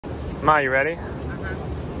Ma, you ready?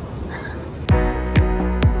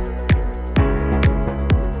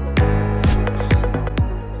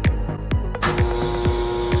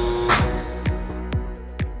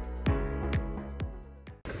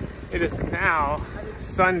 It is now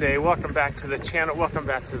Sunday. Welcome back to the channel. Welcome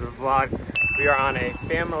back to the vlog. We are on a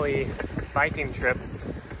family biking trip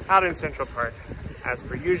out in Central Park as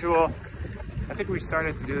per usual. I think we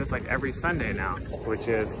started to do this like every Sunday now, which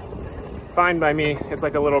is fine by me. It's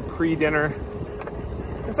like a little pre-dinner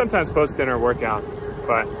and sometimes post-dinner workout.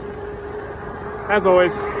 But as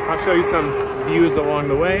always, I'll show you some views along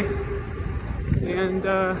the way. And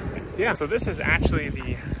yeah, so this is actually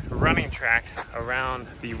the running track around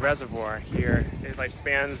the reservoir here. It like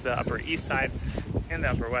spans the Upper East Side and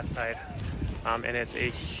the Upper West Side. And it's a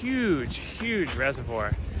huge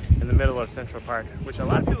reservoir in the middle of Central Park, which a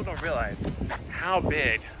lot of people don't realize how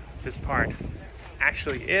big this park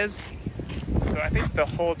actually is. So I think the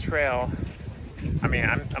whole trail, I mean,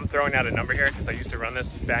 I'm throwing out a number here because I used to run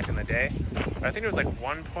this back in the day, but I think it was like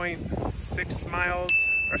 1.6 miles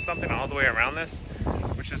or something all the way around this,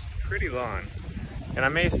 which is pretty long. And I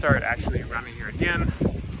may start actually running here again,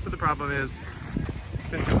 but the problem is it's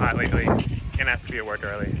been too hot lately and I have to be at work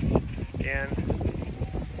early, and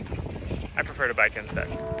I prefer to bike instead.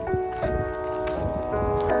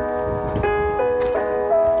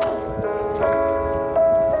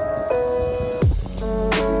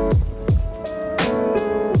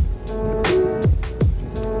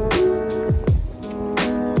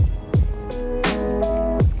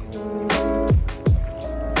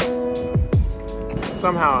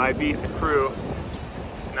 Somehow I beat the crew.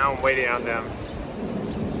 Now I'm waiting on them,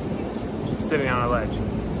 sitting on a ledge.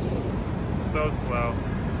 So slow.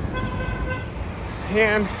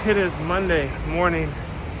 And it is Monday morning.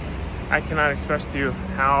 I cannot express to you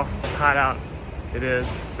how hot out it is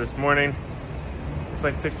this morning. It's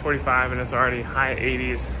like 6:45 and it's already high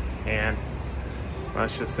 80s, and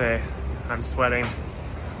let's just say I'm sweating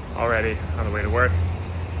already on the way to work.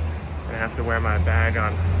 And I have to wear my bag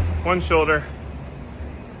on one shoulder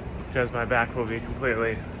because my back will be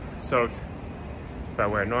completely soaked if I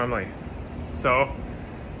wear it normally. So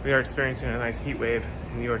we are experiencing a nice heat wave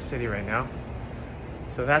in New York City right now.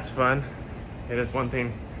 So that's fun. It is one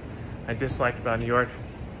thing I dislike about New York,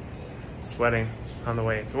 sweating on the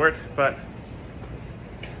way to work, but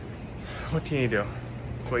what can you do?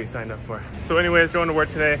 It's what you signed up for. So anyways, going to work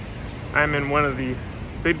today, I'm in one of the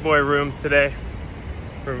big boy rooms today,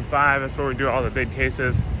 room 5, that's where we do all the big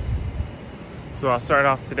cases. So I'll start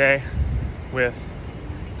off today with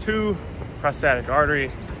 2 prostatic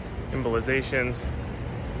artery embolizations.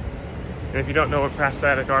 And if you don't know what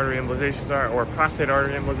prostatic artery embolizations are, or prostate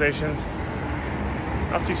artery embolizations,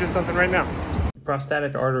 I'll teach you something right now.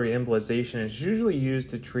 Prostatic artery embolization is usually used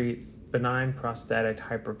to treat benign prostatic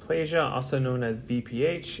hyperplasia, also known as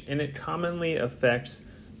BPH, and it commonly affects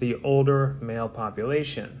the older male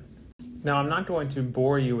population. Now, I'm not going to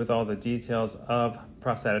bore you with all the details of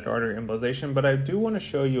prostatic artery embolization, but I do want to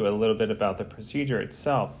show you a little bit about the procedure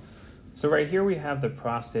itself. So right here we have the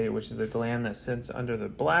prostate, which is a gland that sits under the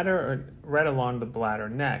bladder or right along the bladder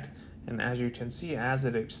neck. And as you can see, as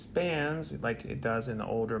it expands, like it does in the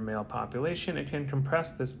older male population, it can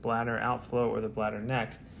compress this bladder outflow or the bladder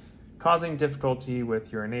neck, causing difficulty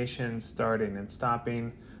with urination, starting and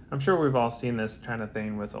stopping. I'm sure we've all seen this kind of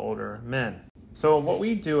thing with older men. So what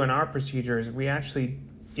we do in our procedure is we actually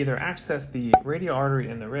either access the radial artery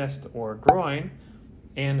in the wrist or groin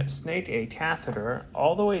and snake a catheter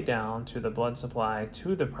all the way down to the blood supply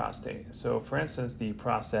to the prostate. So for instance, the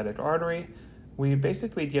prostatic artery, we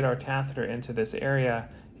basically get our catheter into this area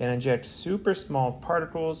and inject super small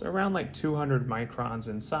particles around like 200 microns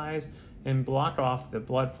in size and block off the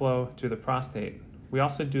blood flow to the prostate. We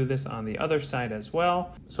also do this on the other side as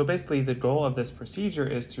well. So basically the goal of this procedure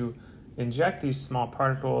is to inject these small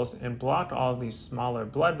particles and block all of these smaller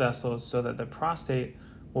blood vessels so that the prostate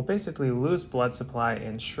will basically lose blood supply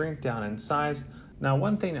and shrink down in size. Now,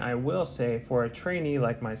 one thing I will say for a trainee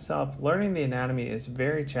like myself, learning the anatomy is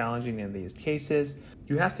very challenging in these cases.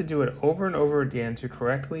 You have to do it over and over again to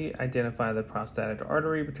correctly identify the prostatic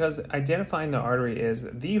artery, because identifying the artery is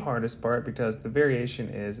the hardest part because the variation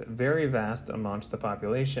is very vast amongst the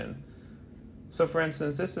population. So for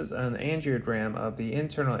instance, this is an angiogram of the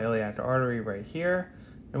internal iliac artery right here,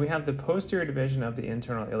 and we have the posterior division of the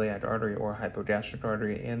internal iliac artery or hypogastric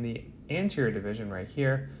artery and the anterior division right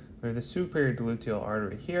here. We have the superior gluteal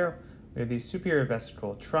artery here, we have the superior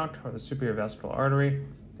vesical trunk or the superior vesical artery,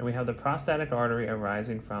 and we have the prostatic artery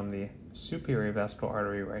arising from the superior vesical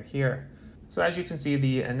artery right here. So as you can see,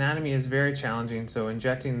 the anatomy is very challenging, so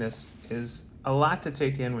injecting this is a lot to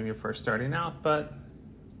take in when you're first starting out, but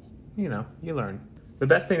you know, you learn. The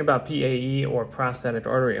best thing about PAE, or prostatic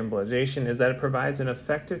artery embolization, is that it provides an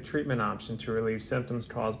effective treatment option to relieve symptoms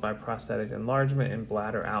caused by prostatic enlargement and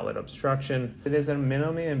bladder outlet obstruction. It is a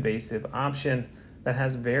minimally invasive option that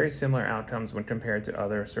has very similar outcomes when compared to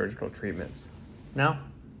other surgical treatments. Now,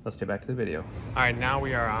 let's get back to the video. All right, now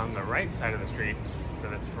we are on the right side of the street for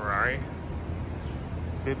this Ferrari.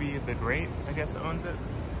 Bibby the Great, I guess, owns it.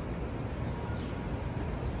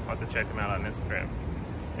 I'll have to check them out on Instagram.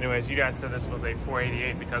 Anyways, you guys said this was a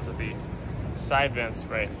 488 because of the side vents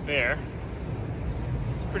right there.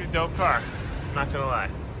 It's a pretty dope car, not gonna lie.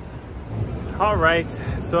 All right,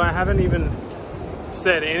 so I haven't even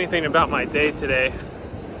said anything about my day today,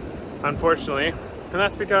 unfortunately. And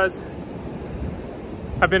that's because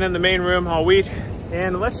I've been in the main room all week,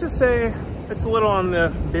 and let's just say it's a little on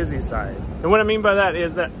the busy side. And what I mean by that is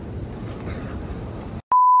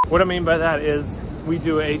we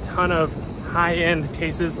do a ton of high-end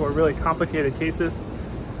cases, or really complicated cases.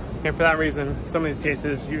 And for that reason, some of these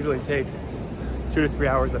cases usually take 2 to 3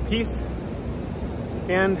 hours a piece.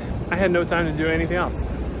 And I had no time to do anything else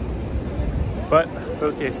but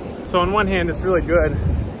those cases. So on one hand, it's really good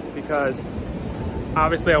because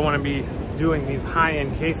obviously I want to be doing these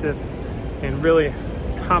high-end cases and really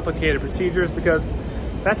complicated procedures, because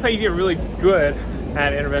that's how you get really good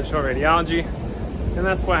at interventional radiology. And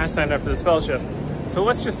that's why I signed up for this fellowship. So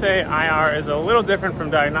let's just say IR is a little different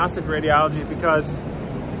from diagnostic radiology, because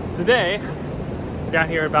today, I got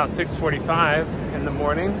here about 6:45 in the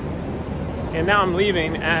morning, and now I'm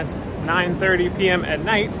leaving at 9:30 p.m. at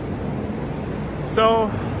night. So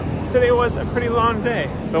today was a pretty long day.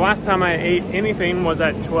 The last time I ate anything was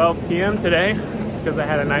at 12 p.m. today, because I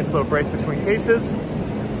had a nice little break between cases.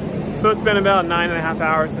 So it's been about 9.5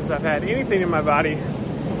 hours since I've had anything in my body.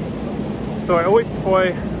 So I always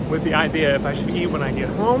toy with the idea if I should eat when I get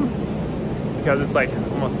home, because it's like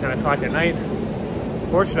almost 10 o'clock at night,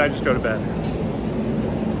 or should I just go to bed?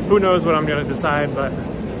 Who knows what I'm gonna decide, but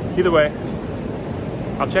either way,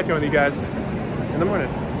 I'll check in with you guys in the morning.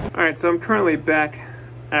 All right, so I'm currently back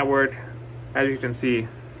at work, as you can see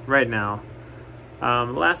right now.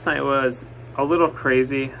 Last night was a little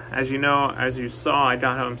crazy. As you know, as you saw, I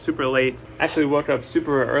got home super late. Actually woke up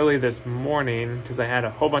super early this morning because I had a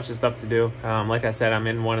whole bunch of stuff to do. Like I said, I'm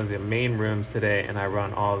in one of the main rooms today, and I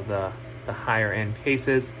run all of the higher end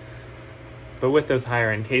cases. But with those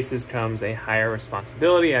higher end cases comes a higher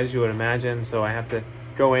responsibility, as you would imagine. So I have to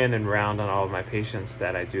go in and round on all of my patients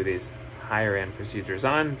that I do these higher end procedures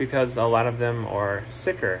on, because a lot of them are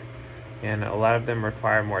sicker and a lot of them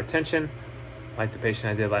require more attention. Like the patient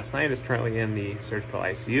I did last night is currently in the surgical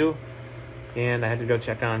ICU, and I had to go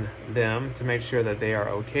check on them to make sure that they are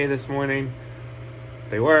okay this morning.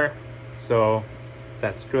 They were, so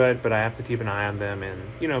that's good, but I have to keep an eye on them and,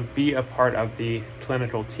 you know, be a part of the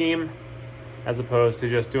clinical team as opposed to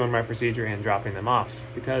just doing my procedure and dropping them off,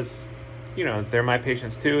 because, you know, they're my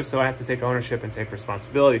patients too, so I have to take ownership and take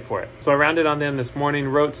responsibility for it. So I rounded on them this morning,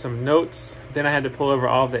 wrote some notes, then I had to pull over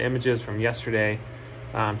all of the images from yesterday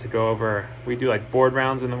to go over. We do like board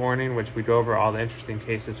rounds in the morning, which we go over all the interesting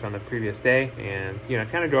cases from the previous day, and, you know,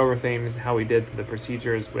 kind of go over things, how we did the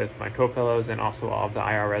procedures with my co-fellows and also all of the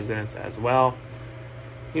IR residents as well.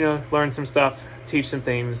 You know, learn some stuff, teach some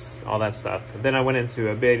things, all that stuff. Then I went into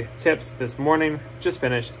a big tips this morning, just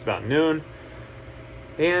finished, it's about noon.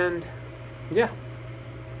 And yeah,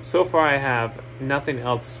 so far I have nothing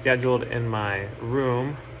else scheduled in my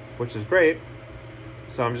room, which is great.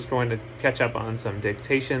 So I'm just going to catch up on some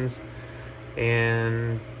dictations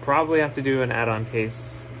and probably have to do an add-on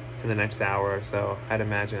case in the next hour or so, I'd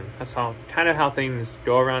imagine. That's kind of how things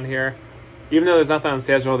go around here. Even though there's nothing on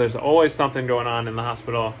schedule, there's always something going on in the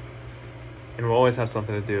hospital, and we'll always have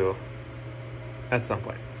something to do at some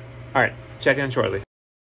point. All right, check in shortly.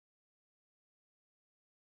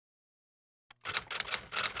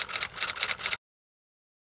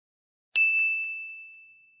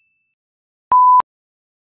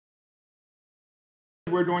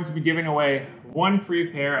 We're going to be giving away one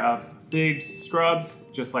free pair of FIGS scrubs,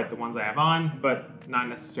 just like the ones I have on, but not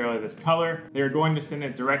necessarily this color. They're going to send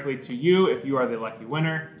it directly to you if you are the lucky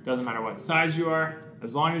winner. Doesn't matter what size you are,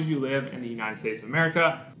 as long as you live in the United States of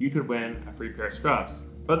America, you could win a free pair of scrubs.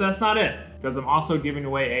 But that's not it, because I'm also giving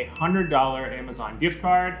away a $100 Amazon gift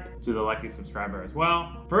card to the lucky subscriber as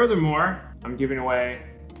well. Furthermore, I'm giving away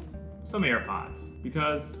some AirPods,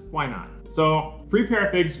 because why not? So, free pair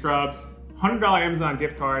of FIGS scrubs, $100 Amazon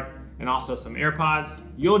gift card, and also some AirPods.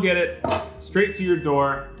 You'll get it straight to your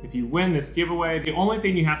door if you win this giveaway. The only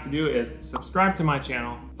thing you have to do is subscribe to my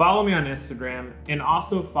channel, follow me on Instagram, and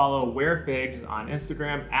also follow WearFigs on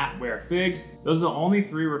Instagram @WearFigs. Those are the only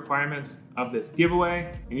 3 requirements of this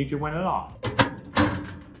giveaway, and you can win it all.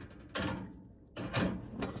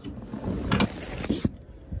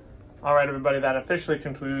 All right, everybody, that officially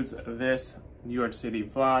concludes this New York City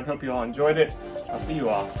vlog. Hope you all enjoyed it. I'll see you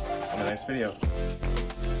all in the next video.